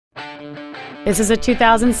This is a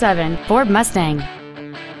 2007 Ford Mustang.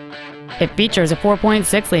 It features a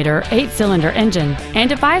 4.6-liter 8-cylinder engine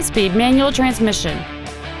and a 5-speed manual transmission.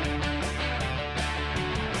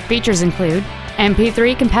 Features include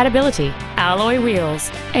MP3 compatibility, alloy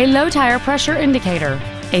wheels, a low tire pressure indicator,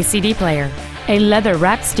 a CD player, a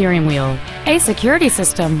leather-wrapped steering wheel, a security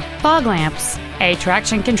system, fog lamps, a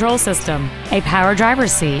traction control system, a power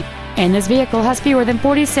driver's seat, and this vehicle has fewer than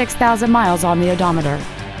 46,000 miles on the odometer.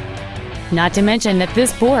 Not to mention that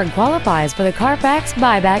this Ford qualifies for the Carfax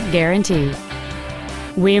buyback guarantee.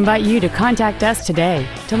 We invite you to contact us today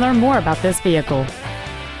to learn more about this vehicle.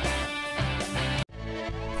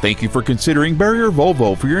 Thank you for considering Barrier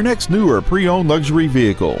Volvo for your next new or pre-owned luxury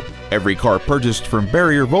vehicle. Every car purchased from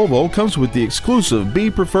Barrier Volvo comes with the exclusive Be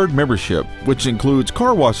Preferred membership, which includes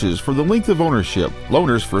car washes for the length of ownership,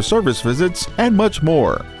 loaners for service visits, and much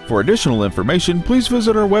more. For additional information, please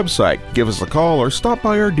visit our website, give us a call, or stop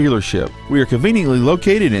by our dealership. We are conveniently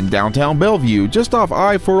located in downtown Bellevue, just off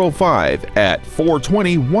I-405 at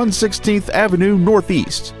 420 116th Avenue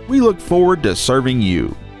Northeast. We look forward to serving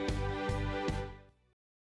you.